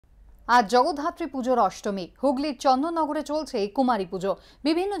আজ জগদ্ধাত্রী পুজোর অষ্টমী। হুগলির চন্দননগরে চলছে কুমারী পুজো।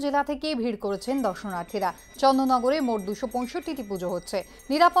 বিভিন্ন জেলা থেকে ভিড় করেছেন দর্শনার্থীরা। চন্দননগরে মোট 265টি পুজো হচ্ছে।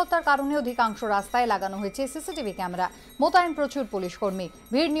 নিরাপত্তার কারণে অধিকাংশ রাস্তায় লাগানো হয়েছে সিসিটিভি ক্যামেরা। মোতায়েন প্রচুর পুলিশ কর্মী।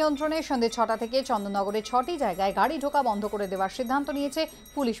 ভিড় নিয়ন্ত্রণে সন্ধ্যে 6টা থেকে চন্দননগরে 6টি জায়গায় গাড়ি ঢোকা বন্ধ করে দেওয়ার সিদ্ধান্ত নিয়েছে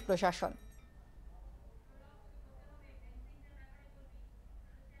পুলিশ প্রশাসন।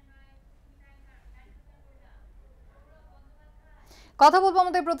 কথা বলবো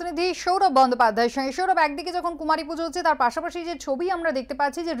আমাদের প্রতিনিধি সৌরভ বন্দ্যোপাধ্যায়ের সঙ্গে। সৌরভ, একদিকে যখন কুমারী পুজো হচ্ছে তার পাশাপাশি যে ছবি আমরা দেখতে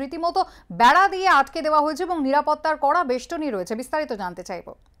পাচ্ছি যে রীতিমতো বেড়া দিয়ে আটকে দেওয়া হয়েছে এবং নিরাপত্তার কড়া বেষ্টনী রয়েছে, বিস্তারিত জানতে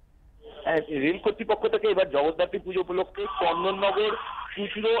চাইবো। রেল কর্তৃপক্ষ থেকে এবার জগদ্ধাত্রী পুজো উপলক্ষে চন্দননগর,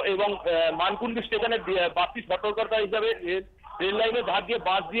 চুচড়ো এবং মানকুণ্ডু স্টেশনে বাড়তি সতর্কতা হিসাবে রেল লাইনের ধার দিয়ে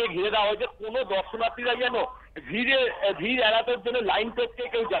বাস দিয়ে ঘিরে দেওয়া হয়েছে। কোনো দর্শনার্থীরা যেন ভিড় এড়ানোর জন্য লাইন টপকে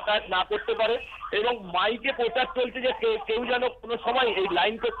কেউ যাতায়াত না করতে পারে এবং মাইকে প্রচার চলছে যে কেউ যেন কোনো সময় এই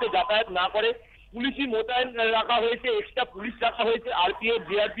লাইন টপকে যাতায়াত না করে। পুলিশই মোতায়েন রাখা হয়েছে, এক্সট্রা পুলিশ রাখা হয়েছে, আরপিএফ,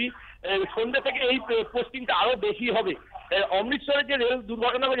 জিআরপি। সন্ধ্যা থেকে এই পোস্টিংটা আরো বেশি হবে। অমৃতসরের যে রেল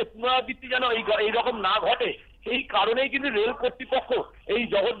দুর্ঘটনা হয়েছে পুনরাবৃত্তি যেন এইরকম না ঘটে, সেই কারণেই কিন্তু রেল কর্তৃপক্ষ এই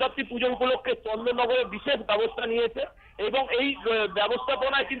জগদ্ধাত্রী পুজো উপলক্ষে চন্দননগরে বিশেষ ব্যবস্থা নিয়েছে এবং এই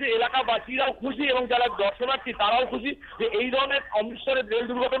ব্যবস্থাপনায় কিন্তু এলাকাবাসীরাও খুশি এবং যারা দর্শনার্থী তারাও খুশি যে এই ধরনের অমৃতসরের রেল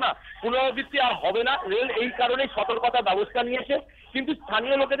দুর্ঘটনা পুনরাবৃত্তি আর হবে না। রেল এই কারণেই সতর্কতা ব্যবস্থা নিয়েছে। কিন্তু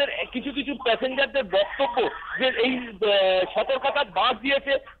স্থানীয় লোকেদের কিছু প্যাসেঞ্জারদের বক্তব্য যে এই সতর্কতার বাদ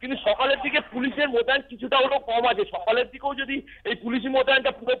দিয়েছে, কিন্তু সকালের দিকে পুলিশের মোতায়েন কিছুটা হলেও কম আছে। সকালের দিকেও যদি এই পুলিশি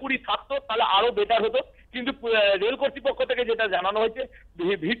মোতায়েনটা পুরোপুরি থাকতো তাহলে আরো বেটার হতো। কিন্তু রেল কর্তৃপক্ষ থেকে যেটা জানানো হয়েছে,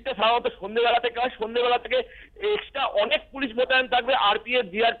 ভিড়টা সাধারণত সন্ধ্যেবেলা থেকে হয়। সন্ধ্যেবেলা থেকে এক্সট্রা অনেক পুলিশ মোতায়েন থাকবে, আরপিএফ,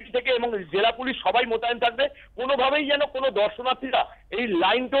 জিআরপি থেকে এবং জেলা পুলিশ সবাই মোতায়েন থাকবে। কোনোভাবেই যেন কোনো দর্শনার্থীরা এই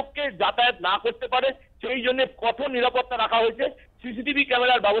লাইন টপকে যাতায়াত না করতে পারে সেই জন্য কঠোর নিরাপত্তা রাখা হয়েছে। সিসিটিভি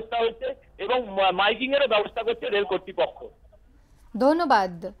ক্যামেরার ব্যবস্থা হয়েছে এবং মাইকিং এরও ব্যবস্থা করছে রেল কর্তৃপক্ষ।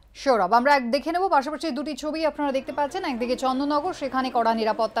 ধন্যবাদ সৌরভ। আমরা দেখে নেব পাশাপাশি দুটি ছবি আপনারা দেখতে পাচ্ছেন। একদিকে চন্দননগর, সেখানে কড়া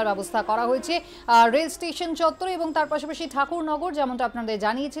নিরাপত্তার ব্যবস্থা করা হয়েছে রেল স্টেশন চত্বরে, এবং তার পাশাপাশি ঠাকুরনগর, যেমনটা আপনাদের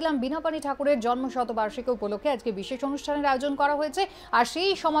জানিয়েছিলাম বিনাপানি ঠাকুরের জন্ম শতবার্ষিকী উপলক্ষে আজকে বিশেষ অনুষ্ঠানের আয়োজন করা হয়েছে। আর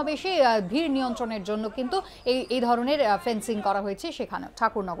সেই সমাবেশে ভিড় নিয়ন্ত্রণের জন্য কিন্তু এই ধরনের ফেন্সিং করা হয়েছে সেখানে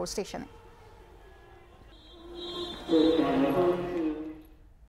ঠাকুরনগর স্টেশনে।